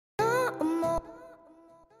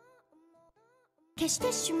消し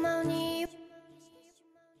てしまうに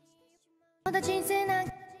まだ人生なん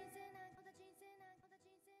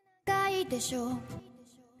かいいでしょう。も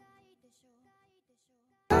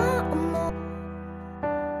う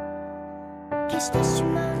消してし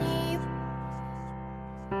まうに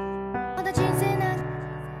まだ人生なん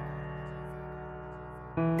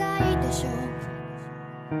かいいでしょう。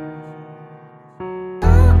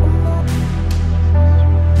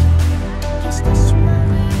消してしまう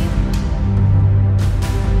に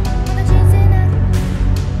まだ人生なんか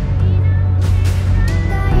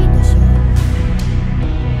いいでしょう。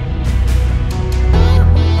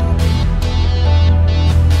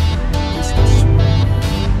消してしまうに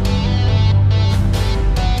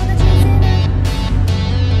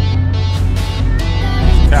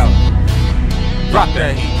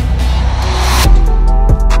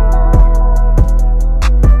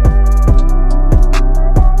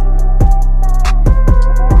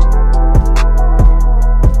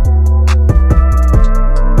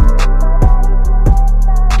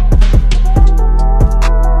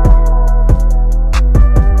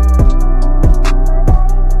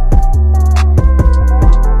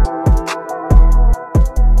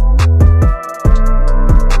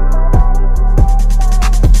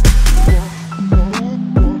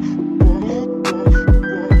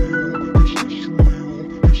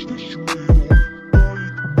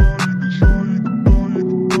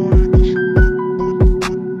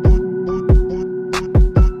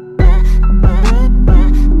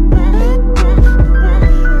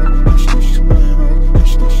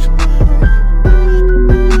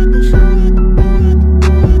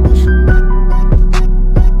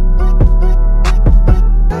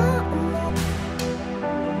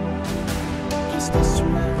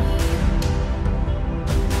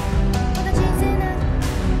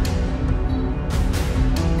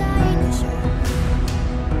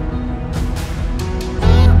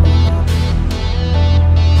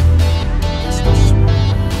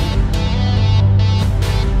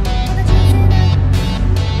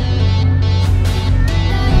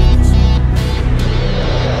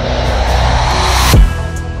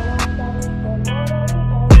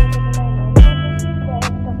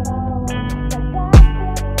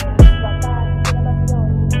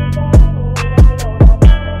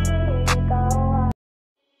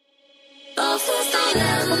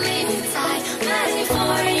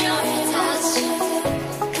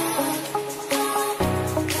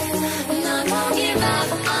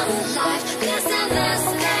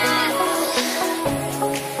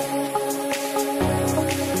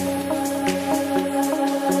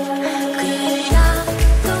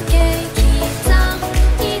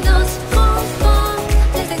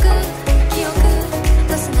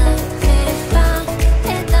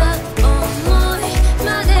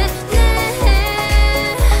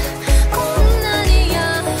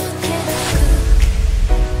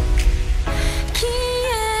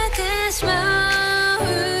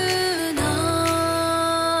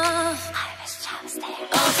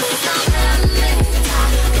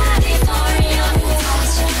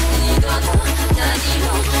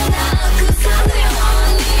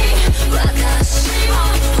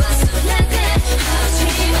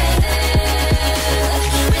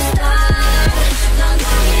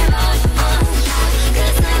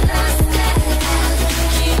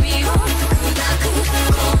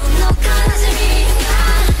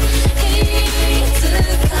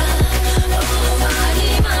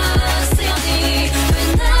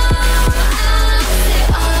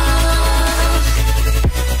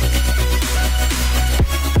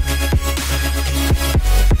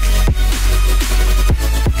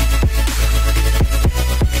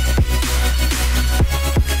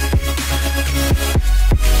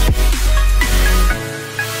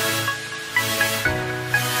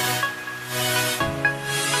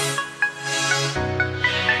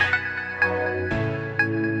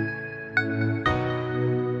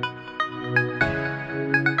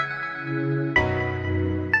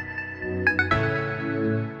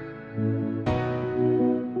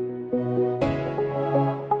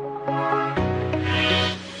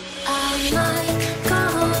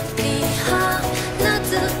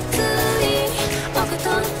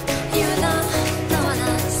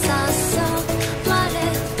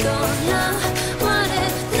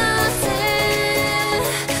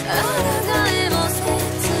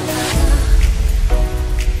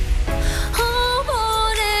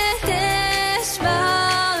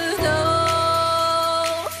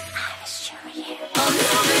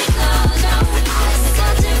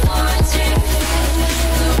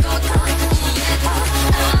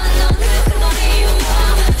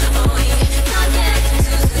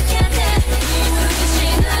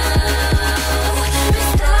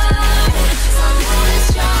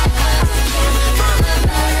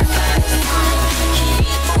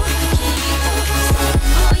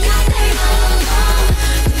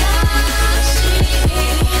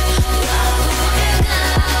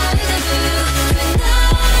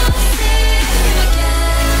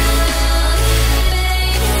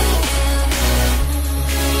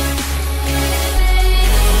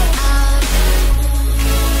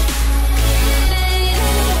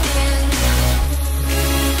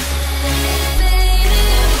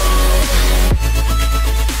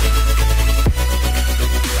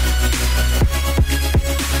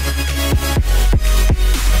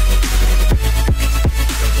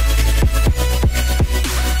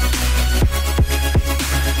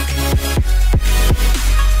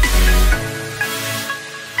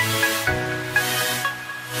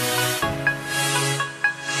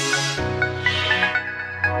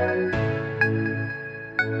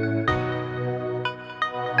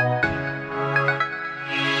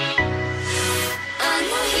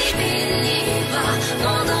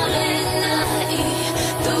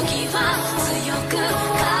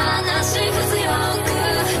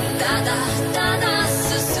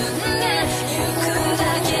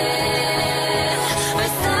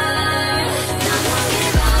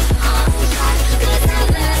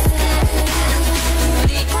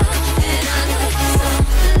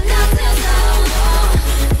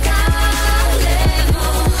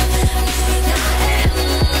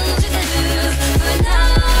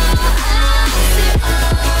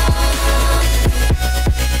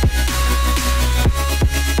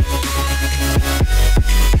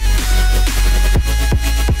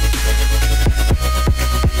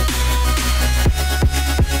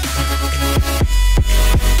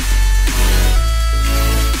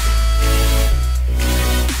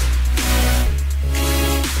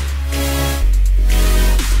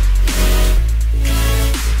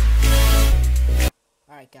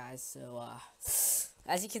guys. So,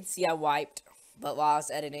 as you can see, I wiped, but while I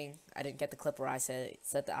was editing, I didn't get the clip where I set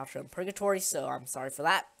the outro in purgatory, so I'm sorry for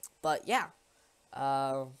that. But yeah,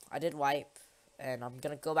 I did wipe, and I'm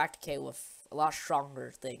gonna go back to Khei with a lot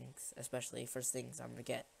stronger things, especially first things I'm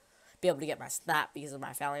gonna be able to get my snap because of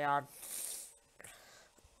my FALLION.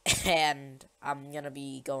 And I'm gonna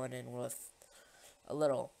be going in with a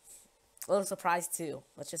little surprise too.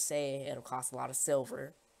 Let's just say it'll cost a lot of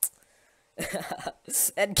silver.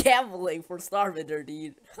 And gambling for SNARVINDER,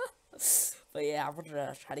 dude. But yeah, I'm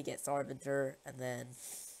gonna try to get SNARVINDER and then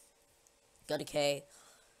go to Khei,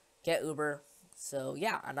 get Uber. So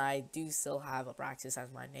yeah, and I do still have ABRAXAS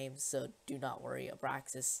as my name, so do not worry.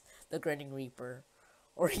 ABRAXAS, the Grinning Reaper,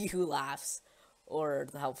 or you who laughs, or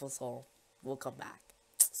the Helpful Soul will come back.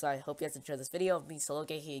 So I hope you guys enjoyed this video of me solo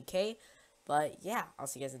ganking Khei. But yeah, I'll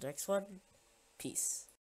see you guys in the next one. Peace.